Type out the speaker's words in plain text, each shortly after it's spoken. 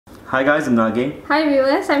Hi guys, I'm Nagen. Hi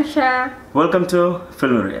viewers, I'm Shah. Welcome to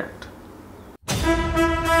Filmy React.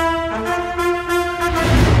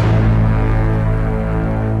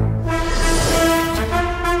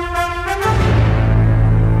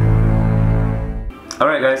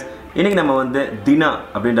 Alright guys, இன்னைக்கு நம்ம வந்து Dheena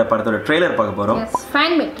அப்படிங்கற படத்தோட ட்ரைலர் பார்க்க போறோம். Yes,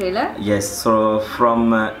 fan made trailer. Yes, so from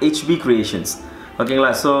HB Creations. ஓகேங்களா,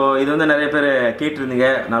 so இது வந்து நிறைய பேர் கேட்டிருந்தீங்க,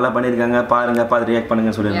 நல்லா பண்ணிருக்காங்க, பாருங்க, பார்த்து ரியாக்ட்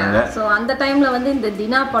பண்ணுங்க சொல்லிருந்தாங்க. சோ அந்த டைம்ல வந்து இந்த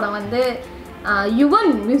Dheena படம் வந்து Yuvan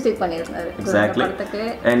மியூசிக் பண்ணிருந்தாரு. Exactly.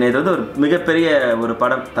 And இது வந்து ஒரு மிகப்பெரிய ஒரு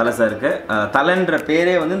படம் Thala சாருக்கு. தலன்ற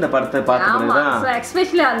பேரே வந்து இந்த படத்தை பார்த்த பிறகு தான். சோ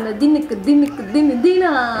எஸ்பெஷலி அந்த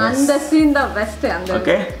Dheena அந்த சீன் தான் பெஸ்ட் அந்த.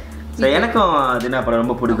 ஓகே. சோ எனக்கும் Dheena படம்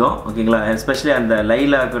ரொம்ப பிடிக்கும். ஓகேங்களா, எஸ்பெஷலி அந்த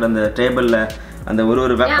லைலா கூட அந்த டேபிள்ல அந்த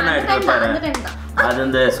ஒரு வெப்பன் எடுத்துப்பாரு. அது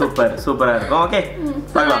வந்து சூப்பரா இருக்கும். ஓகே.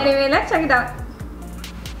 பார்க்கலாம். Anyway, let's check it out.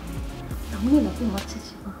 நம்ம என்ன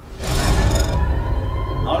மச்சச்சு.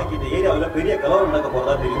 நாளைக்கு இந்த ஏரியாவுல பெரிய கலவரம் நடக்க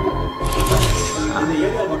போறதா தெரியுது. இந்த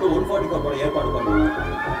ஏரியால மட்டும் 144 போட ஏற்பாடு பண்ணுவாங்க.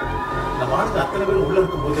 நம்ம ஆளுங்க அத்தனை பேர் உள்ள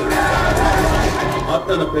இருக்கும்போது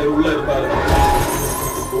அத்தனை பேர் உள்ள இருப்பாரு.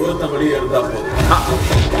 ஒருத்த வெளியே இருந்தா போதும்.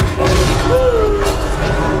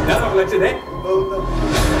 யாரும் லட்சதே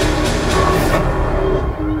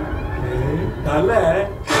Thala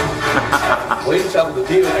ஒயின் ஷாப்புக்கு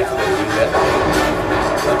தீ வைக்கிறீங்க.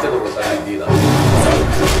 லட்சதே ஒரு தலை தீதா.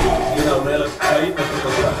 Dheena மேல கை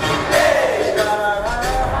தட்டுறா.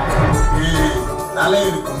 தலை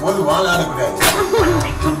இருக்கும்போது வால் ஆடக்கூடாது.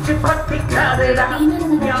 குச்சி பத்திக்காதடா.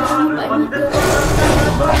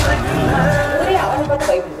 ஒரே அவனை பார்த்து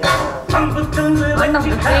பயப்படுது.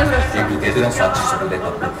 எங்களுக்கு எதிராக சாட்சி சொல்றதே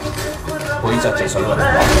தப்பு. பொய் சாட்சியை சொல்லுவாங்க.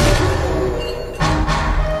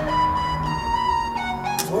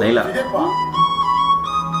 லைலா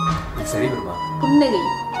சரி வருமா? புன்னகை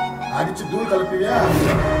அடிச்சு தூள் கலப்பியா?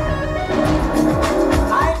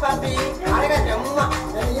 ஹாய் பாப்பி, அழகா ஜம்மா.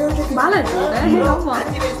 பாலாஜி ஆமா.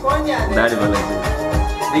 டாடி பாலாஜி.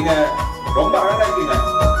 நீங்க ரொம்ப அழகா இருக்கீங்க.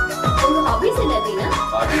 உங்க ஹாபிஸ் என்ன Dheena?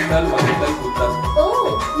 பாடிட்டல் கூத்தல். ஓ,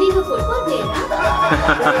 நீங்க ஃபுட்பால் பிளேயரா?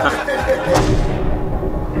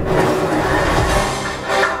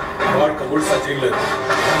 வாழ்க்கை முழுசா ஜெயில இருக்கு.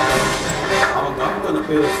 அவன் காப்பான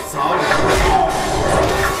பேரு சாவு.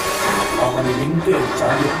 அவன் எங்கே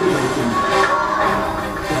சாதி எப்படி இருக்கும்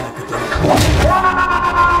எனக்கு தெரியும்.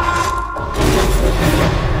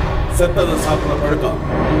 செத்ததை சாப்பிட பழக்கம்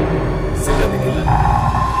சிலதுக்கு இல்லை.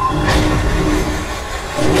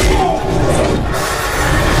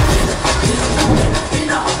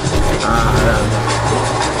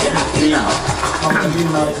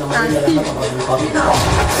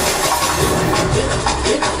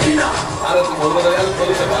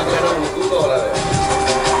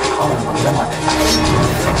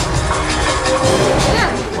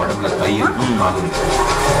 உடம்புல கை இருக்கும், கால் இருக்கும்,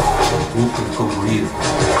 மூக்கு இருக்கும், மொழி இருக்கும்,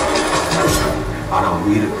 ஆனா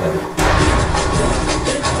உயிர் இருக்காது.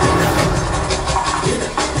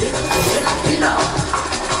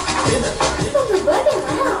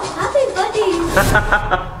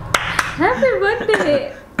 Happy birthday.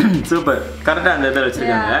 சூப்பர், கரெக்டாக அந்த இதில்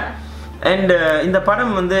வச்சுருக்காங்க. அண்ட் இந்த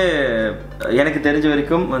படம் வந்து எனக்கு தெரிஞ்ச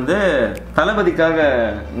வரைக்கும் வந்து தளபதிக்காக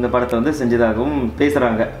இந்த படத்தை வந்து செஞ்சதாகவும்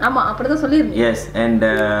பேசுகிறாங்க. ஆமா, அப்படிதான் சொல்லியிருந்தேன். எஸ், அண்ட்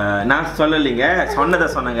நான் சொல்லலைங்க, சொன்னதை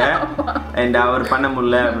சொன்னாங்க. அண்ட் அவர் பண்ண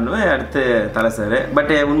முடியல அப்படின்னு அடுத்து தலை சார்.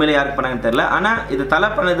 பட் உண்மையிலே யாருக்கு பண்ணாங்கன்னு தெரியல. ஆனால் இது தலை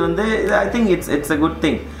பண்ணது வந்து I think it's a good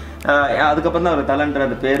thing. அதுக்கப்புறம் தான் ஒரு தலன்ற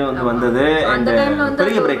அந்த பேர் வந்து வந்தது. அண்ட்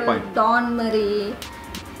பெரிய பிரேக் பாயிண்ட் டான் மாதிரி.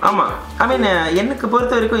 ஆமாம், ஐ மீன் எனக்கு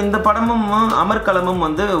பொறுத்த வரைக்கும் இந்த படமும் அமர்கலமும்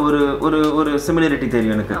வந்து ஒரு சிமிலாரிட்டி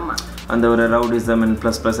தெரியும் எனக்கு. அந்த ஒரு rowdyism and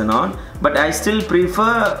plus and on. But I still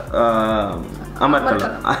prefer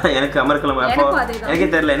Amarkalam. எனக்கு அமர்கலம் அப்போ எனக்கே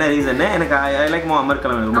தெரியல என்ன ரீசன். எனக்கு ஐ லைக் மோ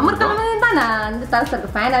அமர்கலம். அமர்கலம் தான் நான் அந்த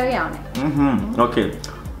தலசருக்கு ஃபேனாவே ஆனேன். ஓகே,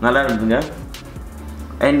 நல்லா இருந்துங்க.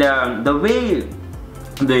 And the way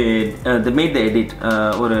they made the edit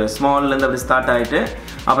ஒரு ஸ்மால்லேருந்து அப்படி ஸ்டார்ட் ஆகிட்டு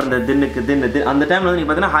அப்புறம் இந்த தின்னு அந்த டைமில் வந்து நீங்கள்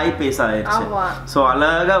பார்த்தீங்கன்னா ஹை பேஸ் ஆகிடுச்சு. ஸோ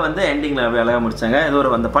அழகாக வந்து எண்டிங்கில் அப்படி அழகாக முடிச்சாங்க. இது ஒரு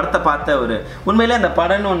அந்த படத்தை பார்த்த ஒரு உண்மையிலே அந்த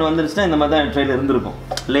படம்னு ஒன்று வந்துருச்சுன்னா இந்த மாதிரி தான் ட்ரெயிலர் இருந்திருக்கும்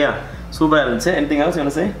இல்லையா? சூப்பராக இருந்துச்சு. Anything else you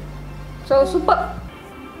want to say? So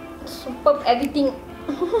super editing.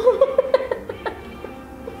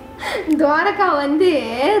 Dwarka வந்து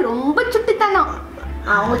ரொம்ப சுட்டித்தனம்.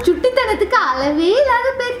 அவங்க சுட்டித்தனத்துக்கு அளவே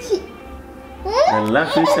இல்லாத போயிடுச்சு. எல்லாம்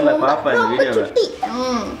ஃபியூச்சர்ல பாப்பா இந்த வீடியோவை.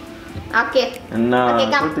 ஓகே, நான்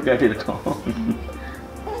போட்டு காட்டி இருக்கோம்.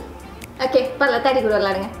 ஓகே, பரல தாடி கூட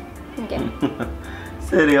விளையாடுங்க. ஓகே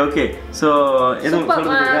சரி, ஓகே. ஸோ எதுவும்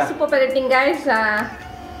சொல்றீங்களா? Super editing guys.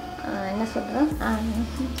 என்ன சொல்றேன்?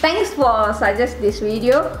 Thanks for suggest this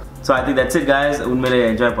video. So I think that's it guys. உண்மையிலே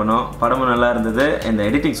என்ஜாய் பண்ணோம். படமும் நல்லா இருந்தது. இந்த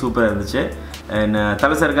எடிட்டிங் சூப்பராக இருந்துச்சு. அண்ட்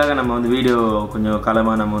தலசருக்காக நம்ம வந்து வீடியோ கொஞ்சம்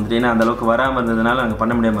காலமாக நம்ம வந்துட்டு ஏன்னா அந்த அளவுக்கு வராமல் இருந்ததுனால நாங்கள்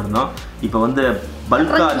பண்ண முடியாமல் இருந்தோம். இப்போ வந்து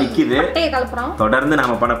பல்காக நிற்கிது. தொடர்ந்து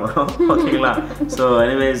நம்ம பண்ண போகிறோம். ஓகேங்களா? So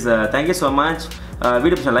anyways thank you so much.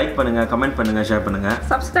 Video பிடிச்சா லைக் பண்ணுங்கள், கமெண்ட் பண்ணுங்கள், ஷேர் பண்ணுங்கள்,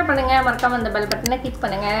 சப்ஸ்கிரைப் பண்ணுங்கள், மறக்காம அந்த பெல் பட்டனை கிளிக்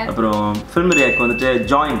பண்ணுங்கள். அப்புறம் ஃபில்மி ரியாக்ட் வந்துட்டு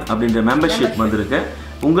ஜாயின் அப்படின்ற மெம்பர்ஷிப் வந்திருக்கு.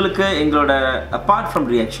 உங்களுக்கு எங்களோட அப்பார்ட் ஃப்ரம்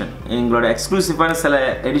ரியாக்ஷன் எங்களோட எக்ஸ்க்ளூசிவான சில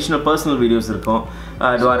எடிஷனல் பர்சனல் வீடியோஸ் இருக்கும்.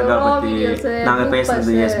 துவாரகா பற்றி நாங்கள்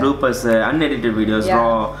பேசுறது, எஸ் ப்ளூப்பர்ஸ், அன்எடிட்டட் வீடியோஸ், ரா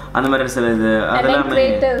அந்த மாதிரி சில இது அதெல்லாமே.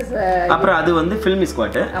 அப்புறம் அது வந்து ஃபில்மி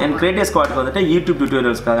ஸ்குவாட் அண்ட் கிரியேட்டர் ஸ்குவாட்க்கு வந்துட்டு யூடியூப்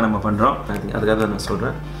டியூட்டோரியல்ஸ்க்காக நம்ம பண்ணுறோம். அதுக்காக நான்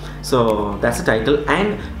சொல்கிறேன். So that's title.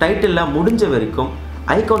 அண்ட் டைட்டிலில் முடிஞ்ச வரைக்கும்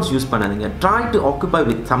ஐகான்ஸ் யூஸ் பண்ணாதீங்க. Try to occupy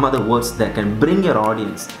with some other words that can bring your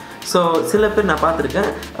audience. So சில பேர் நான் பார்த்துருக்கேன்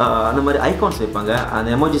அந்த மாதிரி ஐகான்ஸ் வைப்பாங்க, அந்த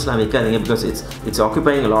எமோஜிஸ்லாம் வைக்காதீங்க because it's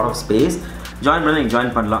occupying a lot of space. Join பண்ணி நீங்கள்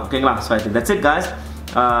ஜாயின் பண்ணலாம். ஓகேங்களா? So I think that's it guys.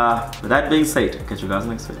 That being said, catch you guys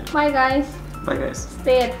next video. Bye guys. Bye guys.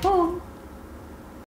 Stay at home.